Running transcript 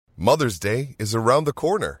Mother's Day is around the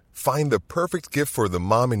corner. Find the perfect gift for the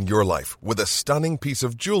mom in your life with a stunning piece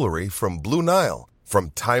of jewelry from Blue Nile.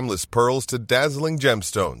 From timeless pearls to dazzling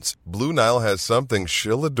gemstones, Blue Nile has something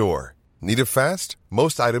she'll adore. Need it fast?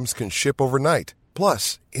 Most items can ship overnight.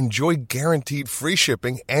 Plus, enjoy guaranteed free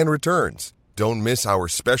shipping and returns. Don't miss our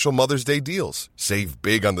special Mother's Day deals. Save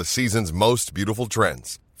big on the season's most beautiful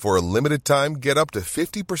trends. For a limited time, get up to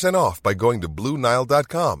 50% off by going to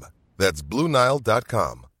BlueNile.com. That's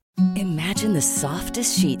BlueNile.com. Imagine the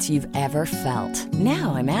softest sheets you've ever felt.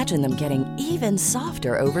 Now imagine them getting even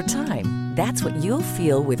softer over time. That's what you'll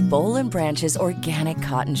feel with Boll & Branch's organic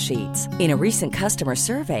cotton sheets. In a recent customer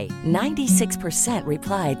survey, 96%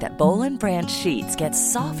 replied that Boll & Branch sheets get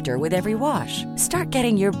softer with every wash. Start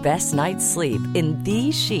getting your best night's sleep in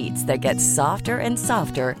these sheets that get softer and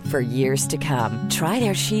softer for years to come. Try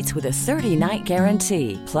their sheets with a 30-night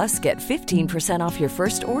guarantee. Plus, get 15% off your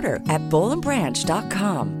first order at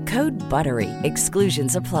bollandbranch.com. Code BUTTERY.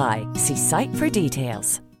 Exclusions apply. See site for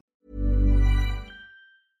details.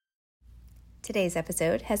 Today's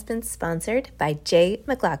episode has been sponsored by J.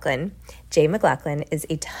 McLaughlin. J. McLaughlin is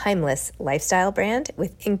a timeless lifestyle brand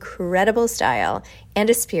with incredible style and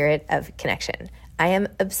a spirit of connection. I am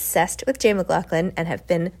obsessed with J. McLaughlin and have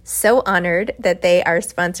been so honored that they are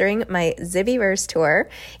sponsoring my Zibbyverse tour.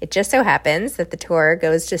 It just so happens that the tour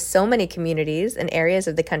goes to so many communities and areas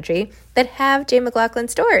of the country that have J. McLaughlin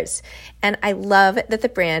stores. And I love that the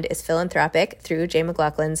brand is philanthropic through J.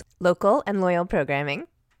 McLaughlin's local and loyal programming.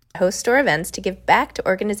 Host store events to give back to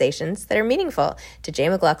organizations that are meaningful to J.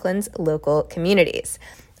 McLaughlin's local communities.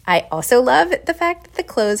 I also love the fact that the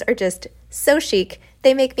clothes are just so chic.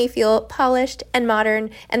 They make me feel polished and modern,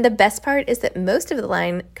 and the best part is that most of the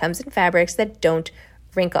line comes in fabrics that don't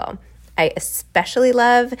wrinkle. I especially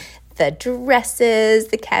love the dresses,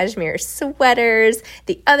 the cashmere sweaters,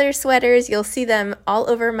 the other sweaters. You'll see them all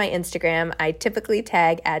over my Instagram. I typically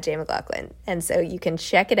tag at J. McLaughlin, and so you can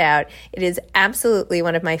check it out. It is absolutely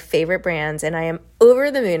one of my favorite brands, and I am over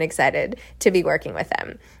the moon excited to be working with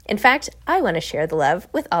them. In fact, I want to share the love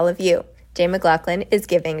with all of you. J. McLaughlin is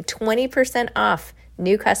giving 20% off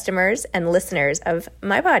new customers and listeners of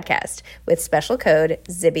my podcast with special code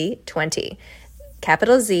ZIBBY20,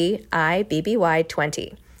 capital ZIBBY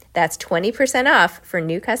 20. That's 20% off for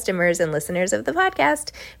new customers and listeners of the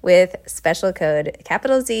podcast with special code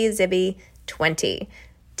capital Z ZIBBY20.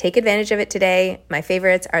 Take advantage of it today. My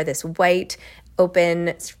favorites are this white,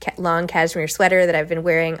 open, long cashmere sweater that I've been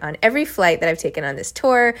wearing on every flight that I've taken on this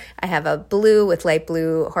tour. I have a blue with light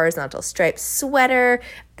blue horizontal striped sweater,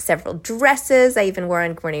 several dresses I even wore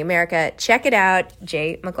on Good Morning America. Check it out,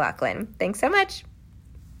 J. McLaughlin. Thanks so much.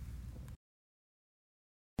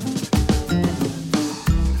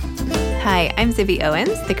 Hi, I'm Zibby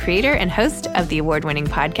Owens, the creator and host of the award-winning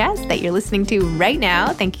podcast that you're listening to right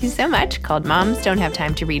now. Thank you so much, called Moms Don't Have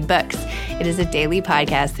Time to Read Books. It is a daily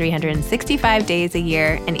podcast, 365 days a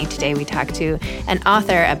year, and each day we talk to an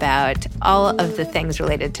author about all of the things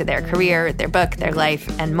related to their career, their book, their life,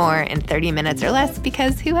 and more in 30 minutes or less,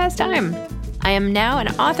 because who has time? I am now an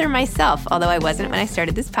author myself, although I wasn't when I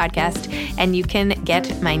started this podcast, and you can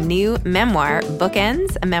get my new memoir,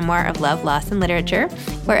 Bookends, a memoir of love, loss, and literature,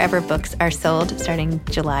 wherever books are sold starting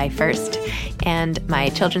July 1st, and my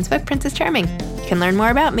children's book, Princess Charming. You can learn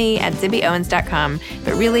more about me at zibbyowens.com,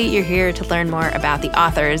 but really you're here to learn more about the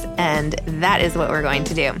authors, and that is what we're going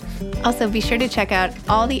to do. Also, be sure to check out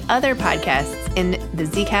all the other podcasts in the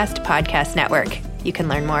Zcast Podcast Network. You can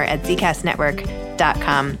learn more at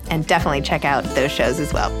zcastnetwork.com and definitely check out those shows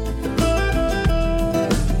as well.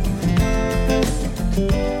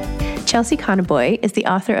 Chelsea Conaboy is the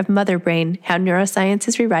author of Mother Brain, How Neuroscience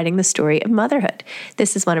is Rewriting the Story of Motherhood.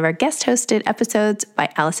 This is one of our guest-hosted episodes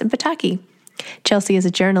by Allison Pataki. Chelsea is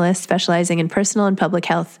a journalist specializing in personal and public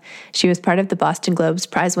health. She was part of the Boston Globe's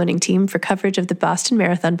prize-winning team for coverage of the Boston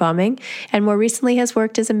Marathon bombing, and more recently has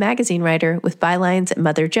worked as a magazine writer with bylines at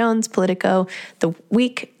Mother Jones, Politico, The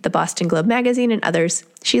Week, the Boston Globe magazine, and others.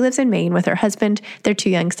 She lives in Maine with her husband, their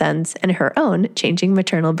 2 young sons, and her own changing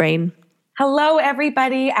maternal brain. Hello,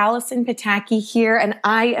 everybody. Allison Pataki here, and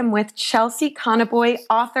I am with Chelsea Conaboy,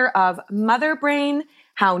 author of Mother Brain,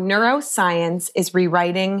 How Neuroscience is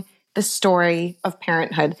Rewriting the Story of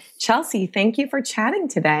Parenthood. Chelsea, thank you for chatting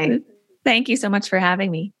today. Thank you so much for having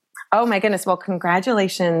me. Oh my goodness. Well,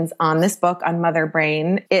 congratulations on this book on Mother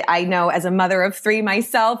Brain. I know as a mother of 3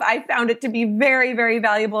 myself, I found it to be very, very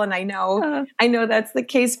valuable. And I know that's the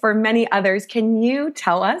case for many others. Can you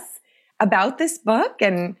tell us about this book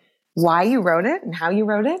and why you wrote it and how you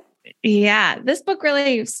wrote it? Yeah, this book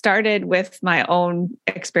really started with my own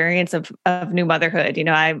experience of new motherhood.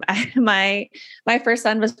 My first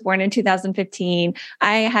son was born in 2015.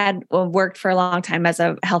 I had worked for a long time as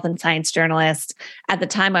a health and science journalist. At the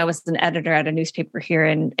time, I was an editor at a newspaper here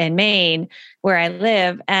in Maine, where I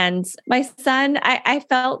live. And my son, I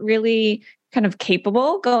felt really kind of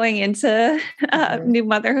capable going into new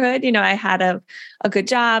motherhood. I had a good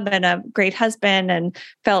job and a great husband, and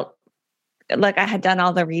felt like I had done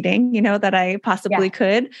all the reading, that I possibly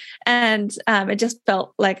could. And it just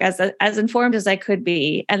felt like as informed as I could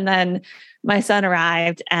be. And then my son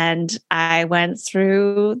arrived, and I went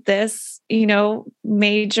through this,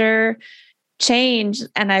 major change.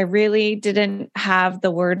 And I really didn't have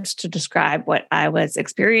the words to describe what I was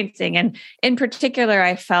experiencing. And in particular,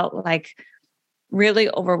 I felt like really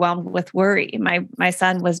overwhelmed with worry. My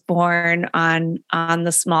son was born on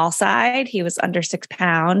the small side. He was under 6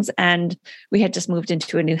 pounds, and we had just moved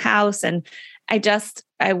into a new house. And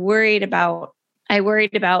I worried about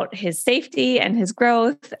his safety and his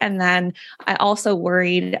growth. And then I also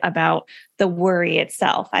worried about the worry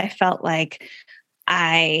itself. I felt like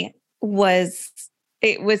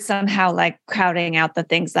it was somehow like crowding out the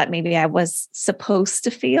things that maybe I was supposed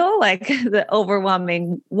to feel, like the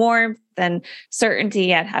overwhelming warmth and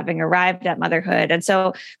certainty at having arrived at motherhood. And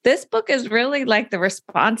so this book is really like the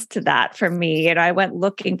response to that for me. I went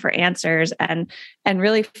looking for answers and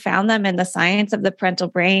really found them in the science of the parental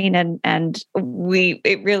brain. And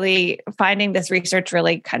finding this research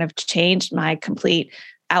really kind of changed my complete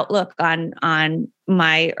outlook on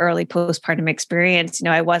my early postpartum experience.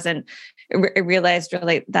 I realized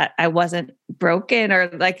really that I wasn't broken, or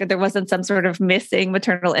like there wasn't some sort of missing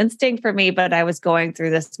maternal instinct for me, but I was going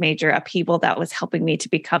through this major upheaval that was helping me to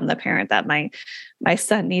become the parent that my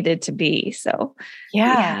son needed to be. So,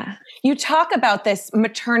 yeah. You talk about this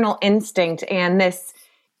maternal instinct and this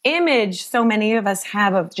image so many of us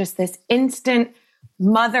have of just this instant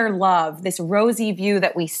mother love, this rosy view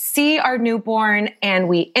that we see our newborn and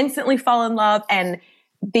we instantly fall in love, and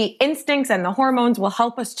the instincts and the hormones will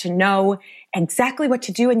help us to know exactly what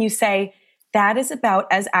to do. And you say that is about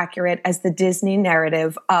as accurate as the Disney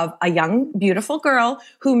narrative of a young, beautiful girl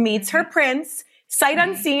who meets her prince, sight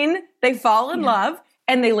unseen, they fall in love,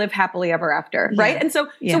 and they live happily ever after, right? And so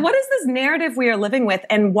what is this narrative we are living with,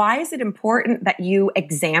 and why is it important that you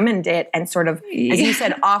examined it and sort of, as you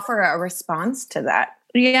said, offer a response to that?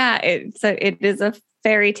 Yeah, it is a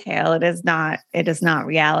fairy tale. It is not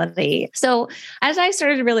reality. So as I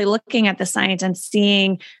started really looking at the science and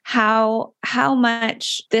seeing how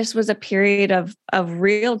much this was a period of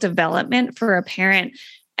real development for a parent.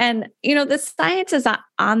 And, the science is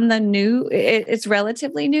on the new, it's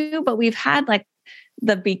relatively new, but we've had like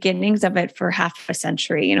the beginnings of it for half a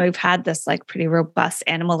century. We've had this like pretty robust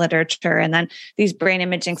animal literature, and then these brain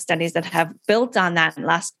imaging studies that have built on that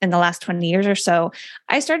in the last 20 years or so.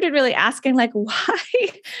 I started really asking, like, why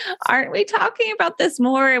aren't we talking about this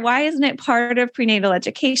more? Why isn't it part of prenatal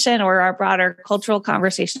education or our broader cultural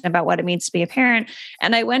conversation about what it means to be a parent?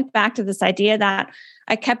 And I went back to this idea that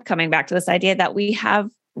I kept coming back to this idea that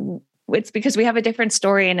it's because we have a different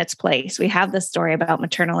story in its place. We have this story about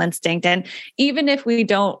maternal instinct. And even if we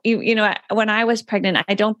don't, when I was pregnant,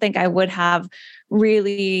 I don't think I would have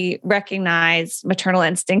really recognized maternal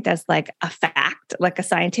instinct as like a fact, like a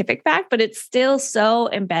scientific fact, but it's still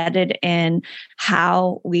so embedded in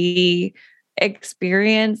how we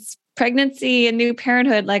experience pregnancy and new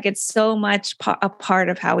parenthood. Like it's so much a part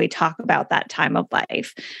of how we talk about that time of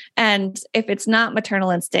life. And if it's not maternal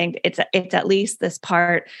instinct, it's at least this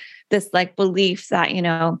like belief that,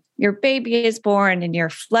 your baby is born and you're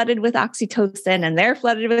flooded with oxytocin and they're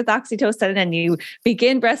flooded with oxytocin, and you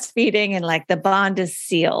begin breastfeeding and like the bond is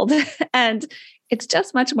sealed. And it's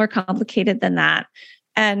just much more complicated than that.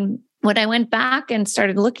 And when I went back and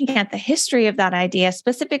started looking at the history of that idea,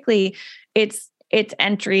 specifically its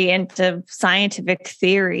entry into scientific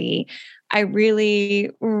theory, I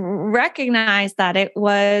really recognized that it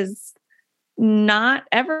was not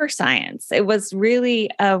ever science. It was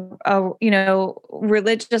really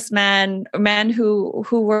religious men who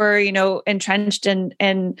were, entrenched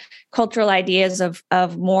in cultural ideas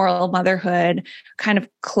of moral motherhood, kind of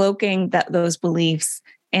cloaking those beliefs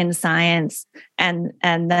in science, and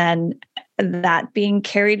then that being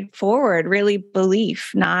carried forward, really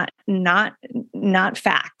belief, not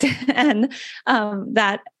fact. And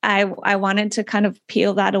that I wanted to kind of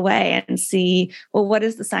peel that away and see, well, what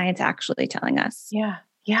is the science actually telling us? Yeah.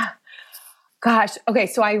 Gosh. Okay.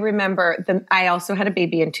 So I remember I also had a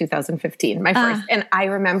baby in 2015, my first, and I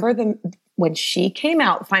remember when she came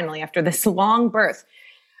out finally after this long birth,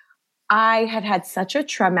 I had such a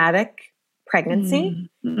traumatic pregnancy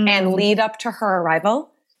and lead up to her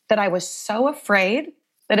arrival that I was so afraid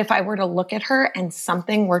that if I were to look at her and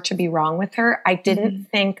something were to be wrong with her, I didn't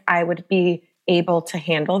think I would be able to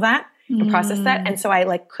handle that and process that. And so I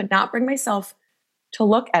like could not bring myself to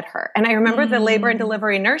look at her. And I remember the labor and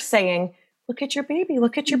delivery nurse saying, look at your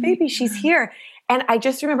baby, she's here. And I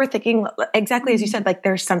just remember thinking exactly as you said, like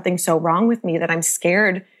there's something so wrong with me that I'm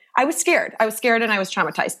scared. I was scared and I was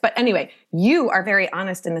traumatized. But anyway, you are very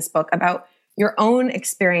honest in this book about your own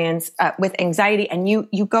experience with anxiety. And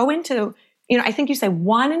you go into, I think you say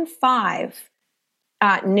 1 in 5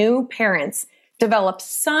 new parents develop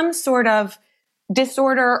some sort of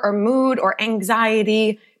disorder or mood or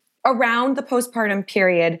anxiety around the postpartum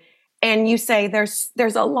period. And you say there's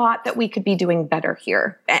a lot that we could be doing better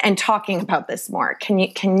here and talking about this more. Can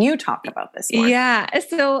you talk about this more? Yeah.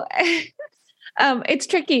 So it's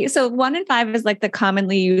tricky. So 1 in 5 is like the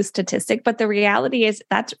commonly used statistic, but the reality is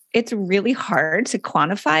it's really hard to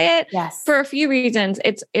quantify it for a few reasons.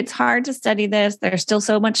 It's hard to study this. There's still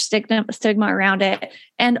so much stigma around it.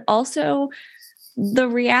 And also the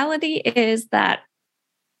reality is that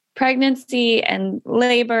pregnancy and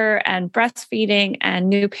labor and breastfeeding and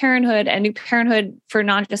new parenthood for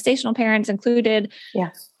non-gestational parents included.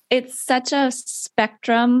 It's such a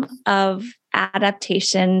spectrum of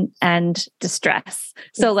adaptation and distress.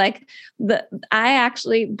 So like I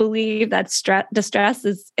actually believe that distress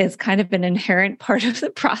is kind of an inherent part of the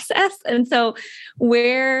process. And so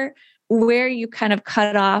where you kind of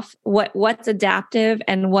cut off what's adaptive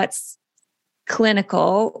and what's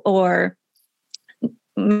clinical or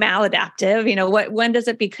maladaptive, when does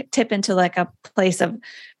it tip into like a place of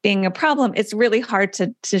being a problem? It's really hard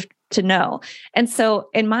to know. And so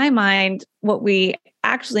in my mind, what we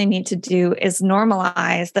actually need to do is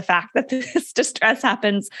normalize the fact that this distress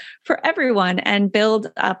happens for everyone and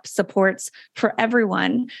build up supports for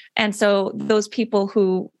everyone. And so those people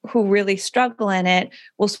who really struggle in it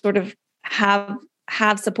will sort of have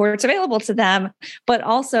supports available to them, but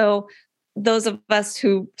also those of us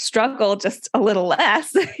who struggle just a little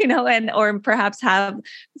less, or perhaps have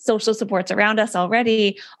social supports around us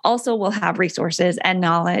already, also will have resources and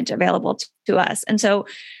knowledge available to us. And so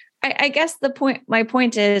I guess my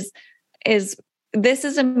point is this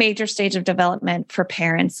is a major stage of development for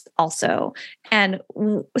parents also. And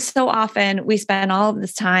so often we spend all of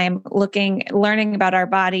this time learning about our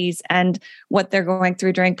bodies and what they're going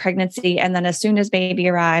through during pregnancy. And then as soon as baby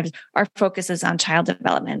arrives, our focus is on child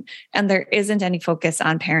development. And there isn't any focus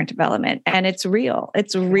on parent development. And it's real.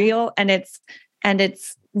 It's real and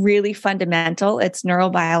it's really fundamental. It's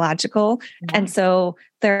neurobiological. And so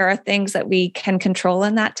there are things that we can control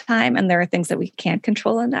in that time, and there are things that we can't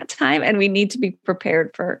control in that time. And we need to be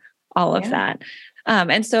prepared for all of that.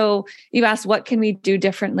 And so you asked, what can we do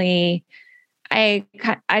differently? I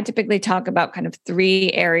typically talk about kind of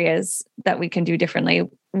 3 areas that we can do differently.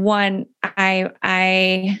 One,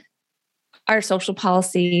 our social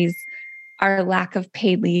policies, our lack of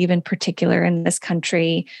paid leave in particular in this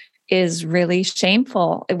country is really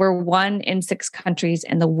shameful. We're 1 in 6 countries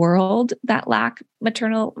in the world that lack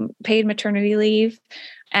paid maternity leave.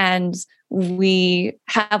 And we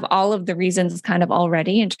have all of the reasons kind of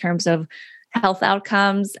already in terms of health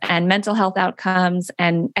outcomes and mental health outcomes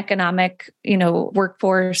and economic,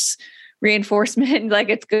 workforce reinforcement. Like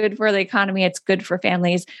it's good for the economy, it's good for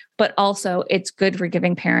families, but also it's good for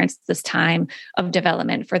giving parents this time of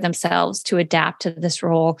development for themselves to adapt to this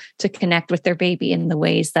role, to connect with their baby in the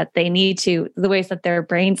ways that they need to, the ways that their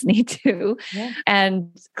brains need to.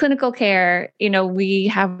 And clinical care, we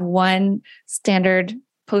have 1 standard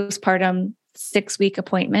postpartum 6-week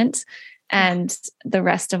appointment. And the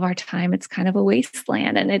rest of our time, it's kind of a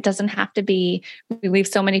wasteland. And it doesn't have to be. We leave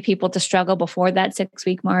so many people to struggle before that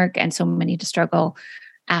 6-week mark and so many to struggle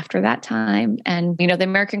after that time. And, the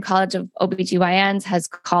American College of OBGYNs has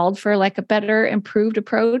called for like a better, improved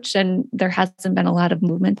approach. And there hasn't been a lot of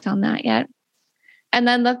movement on that yet. And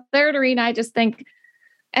then the third arena, I just think,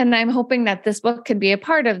 and I'm hoping that this book can be a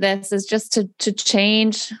part of this, is just to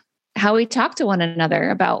change how we talk to one another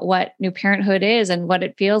about what new parenthood is and what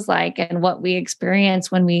it feels like and what we experience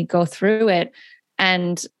when we go through it,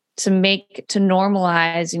 and to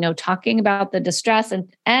normalize, talking about the distress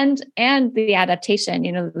and the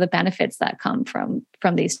adaptation, the benefits that come from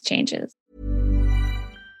these changes.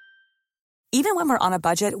 Even when we're on a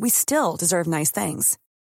budget, we still deserve nice things.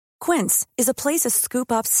 Quince is a place to scoop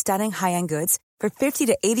up stunning high-end goods for 50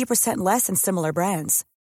 to 80% less than similar brands.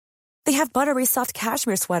 They have buttery soft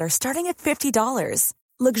cashmere sweaters starting at $50,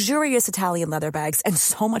 luxurious Italian leather bags, and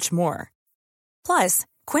so much more. Plus,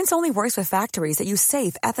 Quince only works with factories that use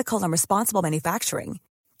safe, ethical, and responsible manufacturing.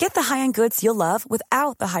 Get the high-end goods you'll love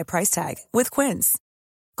without the high price tag with Quince.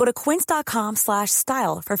 Go to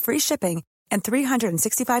quince.com/style for free shipping and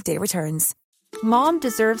 365-day returns. Mom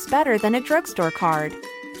deserves better than a drugstore card.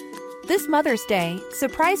 This Mother's Day,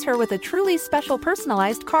 surprise her with a truly special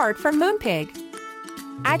personalized card from Moonpig.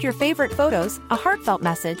 Add your favorite photos, a heartfelt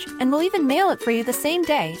message, and we'll even mail it for you the same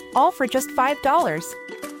day, all for just $5.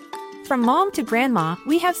 From mom to grandma,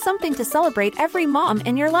 we have something to celebrate every mom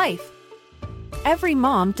in your life. Every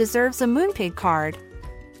mom deserves a Moonpig card.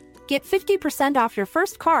 Get 50% off your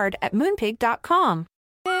first card at moonpig.com.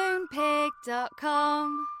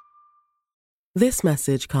 Moonpig.com. This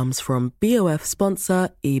message comes from BOF sponsor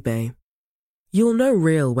eBay. You'll know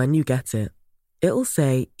real when you get it. It'll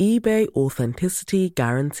say eBay Authenticity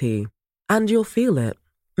Guarantee. And you'll feel it.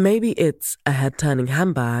 Maybe it's a head-turning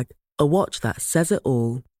handbag, a watch that says it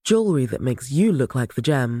all, jewelry that makes you look like the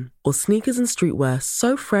gem, or sneakers and streetwear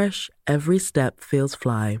so fresh every step feels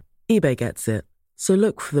fly. eBay gets it. So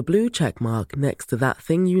look for the blue check mark next to that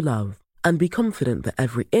thing you love and be confident that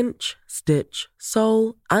every inch, stitch,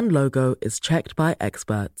 sole, and logo is checked by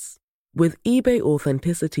experts. With eBay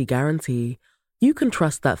Authenticity Guarantee, you can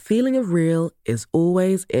trust that feeling of real is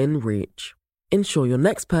always in reach. Ensure your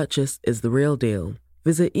next purchase is the real deal.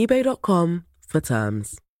 Visit ebay.com for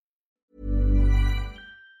terms.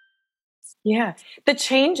 Yeah. The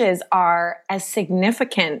changes are as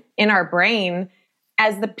significant in our brain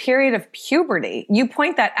as the period of puberty. You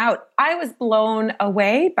point that out. I was blown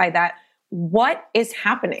away by that. What is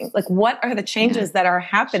happening? Like, what are the changes that are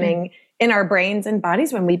happening in our brains and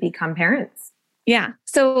bodies when we become parents? Yeah.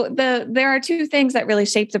 So there are two things that really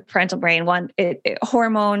shape the parental brain. One,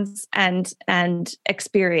 hormones and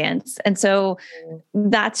experience. And so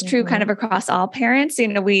that's true kind of across all parents. You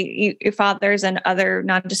know, fathers and other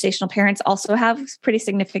non-gestational parents also have pretty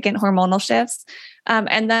significant hormonal shifts.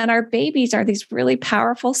 And then our babies are these really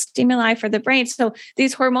powerful stimuli for the brain. So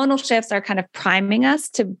these hormonal shifts are kind of priming us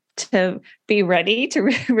to be ready to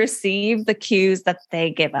receive the cues that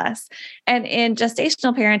they give us. And in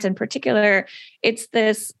gestational parents in particular, it's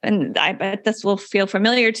this, and I bet this will feel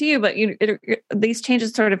familiar to you, but these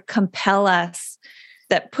changes sort of compel us,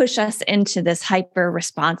 that push us into this hyper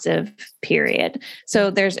responsive period.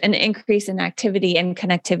 So there's an increase in activity and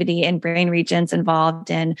connectivity in brain regions involved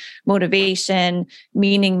in motivation,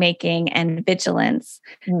 meaning making, and vigilance.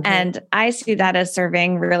 Mm-hmm. And I see that as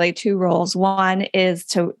serving really two roles. One is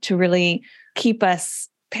to really keep us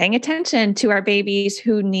paying attention to our babies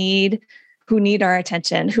who need our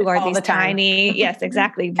attention, who are these tiny, yes,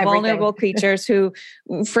 exactly, vulnerable creatures who,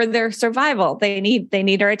 for their survival, they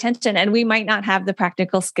need our attention. And we might not have the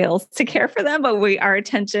practical skills to care for them, but our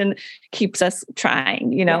attention keeps us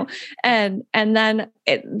trying, you know? Yeah. And then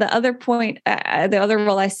the other point, the other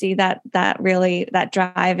role I see that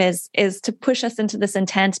drive is to push us into this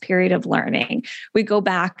intense period of learning. We go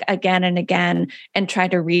back again and again and try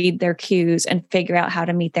to read their cues and figure out how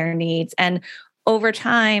to meet their needs. And over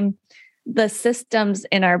time, the systems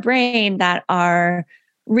in our brain that are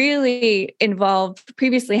really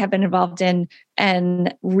previously have been involved in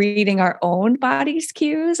and reading our own body's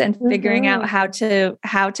cues and figuring out how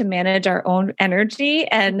to manage our own energy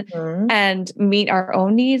and meet our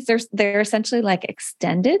own needs. They're essentially like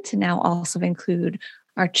extended to now also include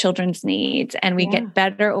our children's needs. And we get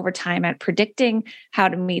better over time at predicting how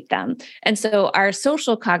to meet them. And so our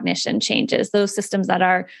social cognition changes, those systems that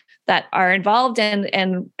are involved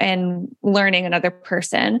in learning another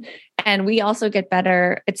person. And we also get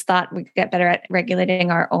better. It's thought we get better at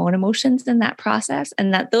regulating our own emotions in that process.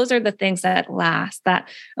 And that those are the things that last, that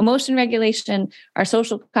emotion regulation, our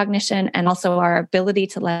social cognition, and also our ability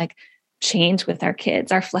to change with our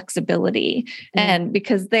kids, our flexibility. And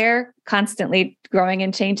because they're constantly growing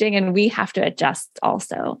and changing and we have to adjust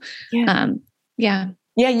also.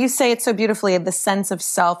 Yeah, you say it so beautifully. The sense of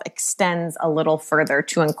self extends a little further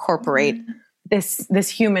to incorporate this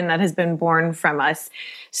human that has been born from us.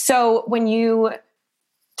 So when you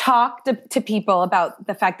talk to people about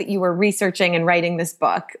the fact that you were researching and writing this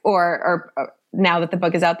book, or now that the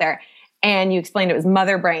book is out there, and you explained it was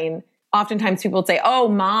mother brain, oftentimes people would say, oh,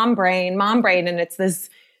 mom brain. And it's this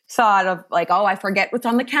thought of I forget what's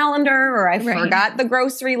on the calendar, or I forgot the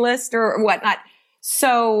grocery list or whatnot.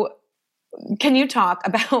 So can you talk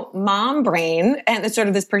about mom brain and the sort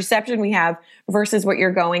of this perception we have versus what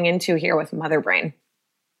you're going into here with mother brain?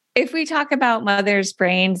 If we talk about mother's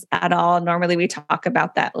brains at all, normally we talk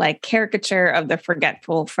about that caricature of the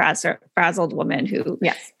forgetful, frazzled woman who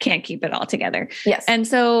can't keep it all together. Yes. And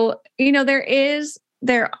so, there is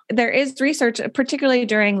research, particularly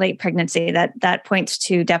during late pregnancy, that points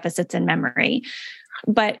to deficits in memory.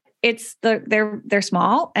 But they're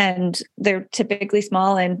small, and they're typically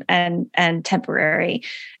small and temporary.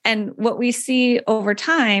 And what we see over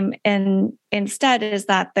time and instead is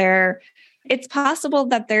that it's possible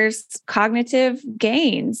that there's cognitive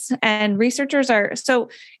gains, and researchers are so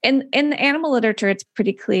in the animal literature, it's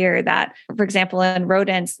pretty clear that, for example, in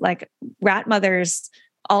rodents, like rat mothers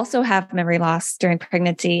also have memory loss during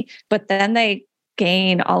pregnancy, but then they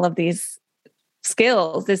gain all of these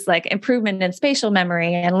skills, this like improvement in spatial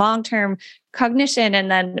memory and long-term cognition, and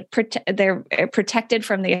then they're protected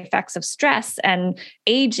from the effects of stress and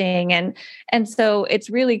aging, and so it's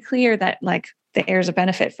really clear that like there's a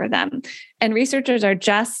benefit for them. And researchers are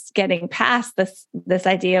just getting past this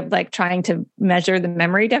idea of like trying to measure the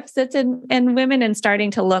memory deficits in women and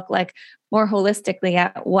starting to look like more holistically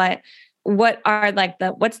at what's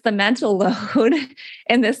the mental load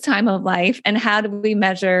in this time of life, and how do we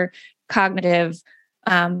measure cognitive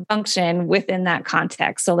function within that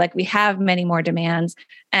context. So like we have many more demands,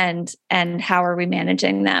 and how are we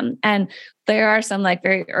managing them? And there are some like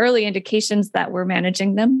very early indications that we're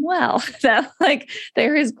managing them well, that like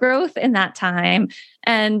there is growth in that time.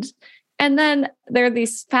 And then there are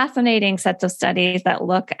these fascinating sets of studies that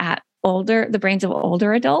look at the brains of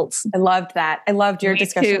older adults. I loved that. I loved your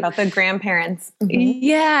discussion about the grandparents. Mm-hmm.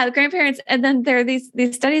 Yeah, the grandparents. And then there are these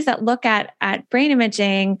studies that look at brain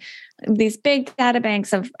imaging, these big data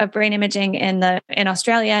banks of brain imaging in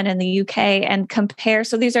Australia and in the UK, and compare.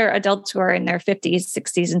 So these are adults who are in their 50s,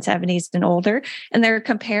 60s, and 70s and older, and they're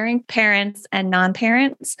comparing parents and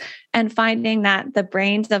non-parents and finding that the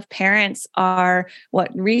brains of parents are what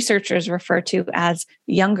researchers refer to as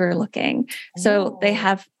younger looking. So they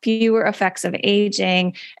have fewer effects of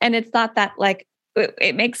aging. And it's thought that like,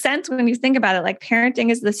 it makes sense when you think about it. Like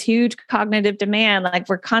parenting is this huge cognitive demand. Like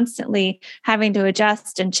we're constantly having to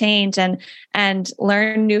adjust and change and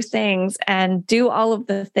learn new things and do all of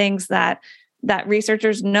the things that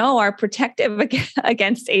researchers know are protective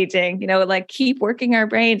against aging, like keep working our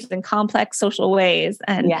brains in complex social ways.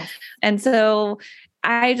 And so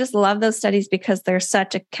I just love those studies because they're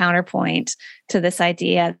such a counterpoint to this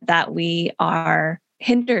idea that we are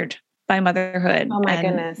hindered by motherhood. Oh my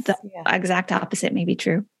goodness. The exact opposite may be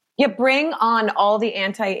true. Yeah, bring on all the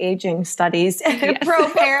anti-aging studies,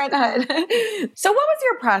 pro-parenthood. So what was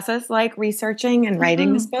your process like researching and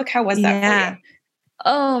writing this book? How was that for you?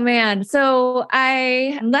 Oh man. So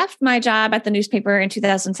I left my job at the newspaper in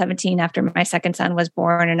 2017 after my second son was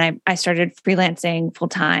born, and I started freelancing full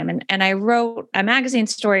time. And I wrote a magazine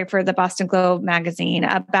story for the Boston Globe magazine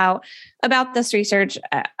about this research,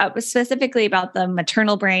 specifically about the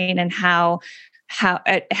maternal brain and how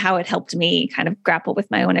it helped me kind of grapple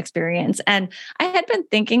with my own experience. And I had been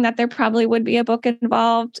thinking that there probably would be a book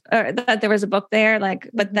involved, or that there was a book there,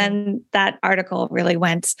 but then that article really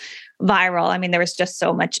went viral. I mean, there was just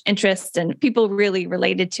so much interest and people really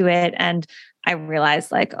related to it. And I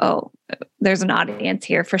realized like, oh, there's an audience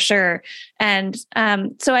here for sure. And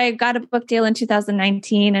so I got a book deal in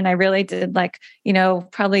 2019, and I really did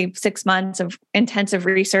probably 6 months of intensive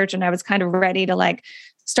research. And I was kind of ready to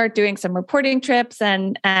start doing some reporting trips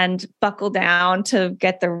and buckle down to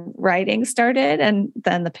get the writing started. And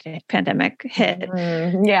then the pandemic hit.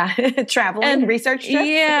 Travel and research trips.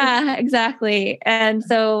 Yeah, exactly. And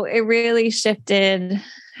so it really shifted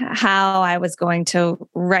how I was going to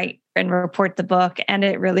write and report the book. And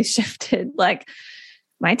it really shifted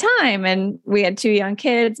my time. And we had 2 young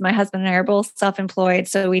kids. My husband and I are both self-employed.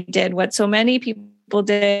 So we did what so many people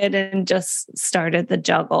did and just started the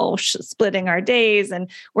juggle, splitting our days and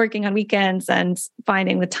working on weekends and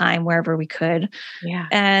finding the time wherever we could. Yeah.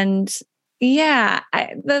 And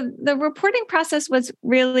the reporting process was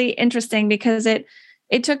really interesting because it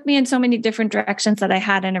took me in so many different directions that I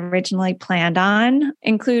hadn't originally planned on,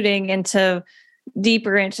 including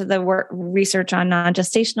deeper into the research on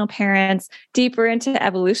non-gestational parents, deeper into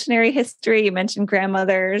evolutionary history. You mentioned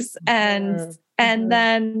grandmothers. And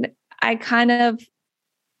then I kind of,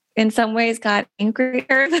 in some ways, got angrier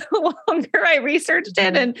the longer I researched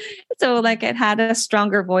it. And so it had a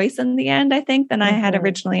stronger voice in the end, I think, than I had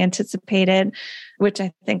originally anticipated, which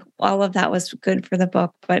I think all of that was good for the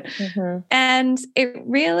book. But, and it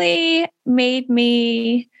really made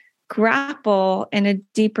me grapple in a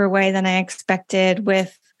deeper way than I expected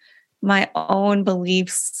with my own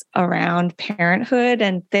beliefs around parenthood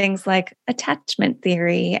and things like attachment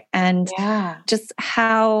theory and just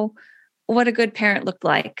what a good parent looked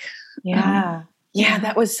like.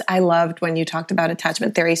 I loved when you talked about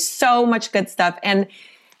attachment theory. So much good stuff. And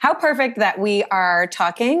how perfect that we are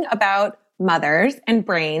talking about mothers and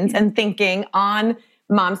brains and thinking on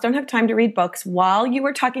Moms Don't Have Time to Read Books while you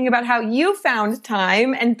were talking about how you found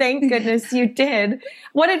time, and thank goodness you did.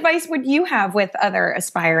 What advice would you have with other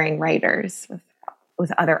aspiring writers,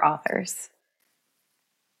 with other authors?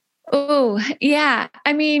 Oh, yeah.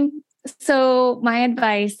 I mean, so my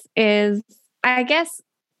advice is, I guess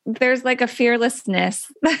there's like a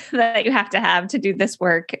fearlessness that you have to do this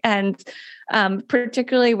work. And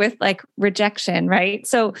particularly with like rejection, right?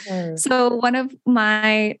 So when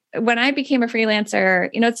I became a freelancer,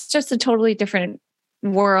 it's just a totally different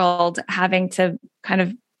world having to kind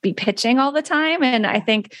of be pitching all the time. And I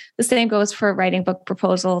think the same goes for writing book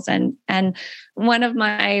proposals. And one of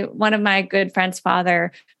my good friend's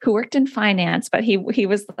father, who worked in finance, but he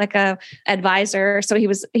was like a advisor. So he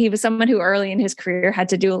was someone who early in his career had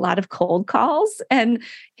to do a lot of cold calls. And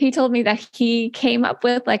he told me that he came up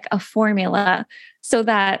with like a formula so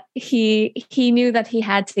that he knew that he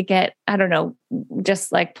had to get, I don't know,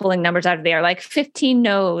 just like pulling numbers out of the air, like 15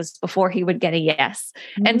 no's before he would get a yes.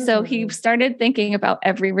 And so he started thinking about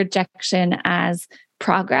every rejection as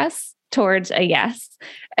progress towards a yes.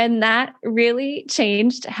 And that really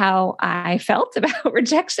changed how I felt about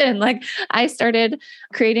rejection. Like I started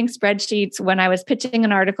creating spreadsheets. When I was pitching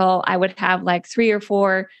an article, I would have like 3 or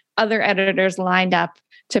 4 other editors lined up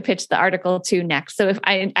to pitch the article to next. So if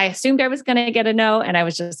I assumed I was going to get a no, and I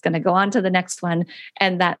was just going to go on to the next one.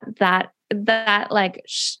 And that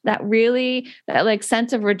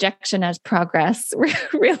sense of rejection as progress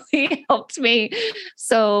really helped me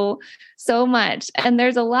so much. And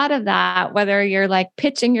there's a lot of that, whether you're like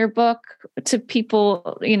pitching your book to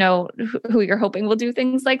people, who you're hoping will do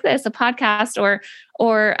things like this, a podcast, or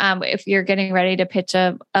if you're getting ready to pitch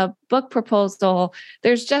a book proposal,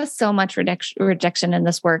 there's just so much rejection in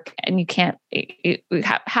this work, and you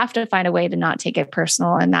have to find a way to not take it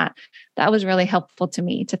personal. And that was really helpful to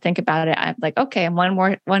me to think about it. I'm like, okay, I'm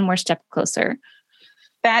one more step closer.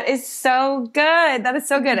 That is so good. That is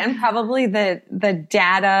so good. And probably the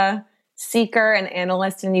data seeker and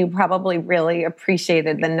analyst, and you probably really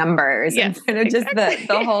appreciated the numbers and kind of just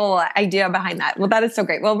the whole idea behind that. Well, that is so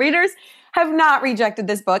great. Well, readers have not rejected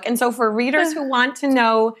this book. And so for readers who want to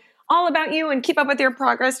know all about you and keep up with your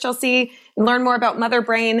progress, Chelsea, and learn more about Mother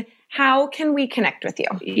Brain, how can we connect with you?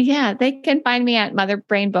 Yeah, they can find me at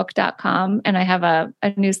motherbrainbook.com, and I have a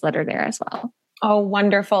newsletter there as well. Oh,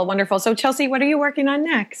 wonderful, wonderful. So Chelsea, what are you working on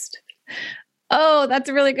next? Oh, that's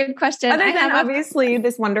a really good question. Other than obviously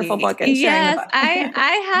this wonderful book. And yes, the book.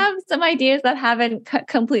 I have some ideas that haven't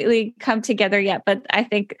completely come together yet, but I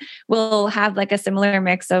think we'll have like a similar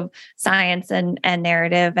mix of science and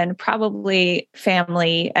narrative, and probably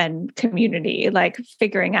family and community, like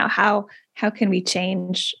figuring out how can we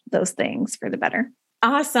change those things for the better.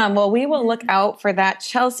 Awesome. Well, we will look out for that.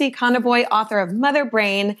 Chelsea Conaboy, author of Mother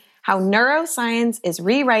Brain, How Neuroscience is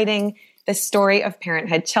Rewriting the Story of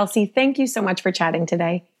Parenthood. Chelsea, thank you so much for chatting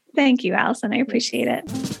today. Thank you, Allison. I appreciate it.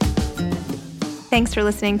 Thanks for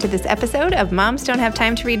listening to this episode of Moms Don't Have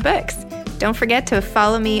Time to Read Books. Don't forget to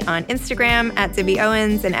follow me on Instagram at Zibby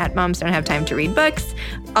Owens and at Moms Don't Have Time to Read Books.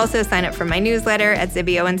 Also sign up for my newsletter at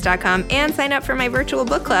zibbyowens.com and sign up for my virtual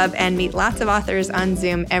book club and meet lots of authors on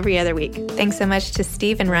Zoom every other week. Thanks so much to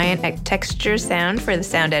Steve and Ryan at Texture Sound for the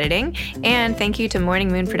sound editing. And thank you to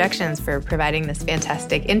Morning Moon Productions for providing this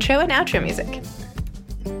fantastic intro and outro music.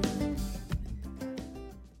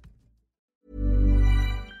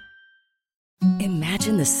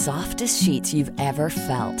 Imagine the softest sheets you've ever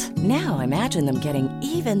felt. Now imagine them getting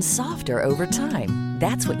even softer over time.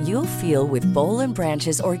 That's what you'll feel with Boll &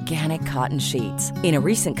 Branch's organic cotton sheets. In a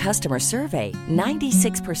recent customer survey,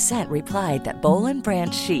 96% replied that Boll &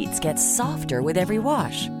 Branch sheets get softer with every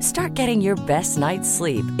wash. Start getting your best night's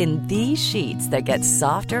sleep in these sheets that get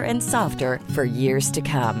softer and softer for years to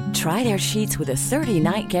come. Try their sheets with a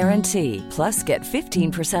 30-night guarantee. Plus, get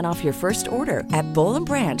 15% off your first order at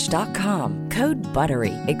bollandbranch.com. Code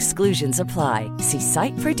BUTTERY. Exclusions apply. See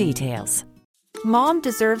site for details. Mom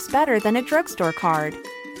deserves better than a drugstore card.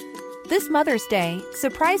 This Mother's Day,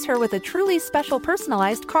 surprise her with a truly special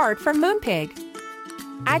personalized card from Moonpig.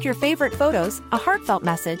 Add your favorite photos, a heartfelt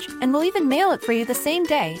message, and we'll even mail it for you the same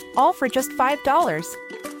day, all for just $5.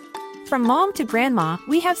 From mom to grandma,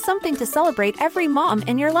 we have something to celebrate every mom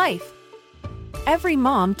in your life. Every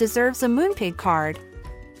mom deserves a Moonpig card.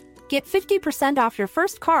 Get 50% off your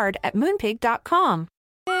first card at moonpig.com.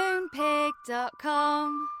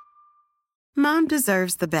 Moonpig.com Mom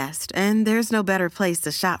deserves the best, and there's no better place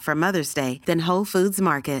to shop for Mother's Day than Whole Foods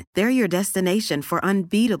Market. They're your destination for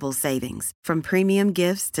unbeatable savings, from premium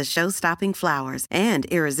gifts to show-stopping flowers and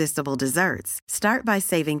irresistible desserts. Start by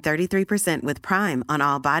saving 33% with Prime on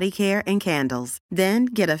all body care and candles. Then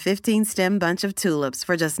get a 15-stem bunch of tulips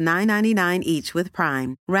for just $9.99 each with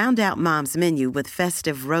Prime. Round out Mom's menu with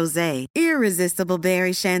festive rosé, irresistible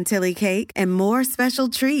berry chantilly cake, and more special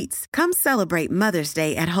treats. Come celebrate Mother's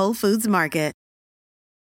Day at Whole Foods Market.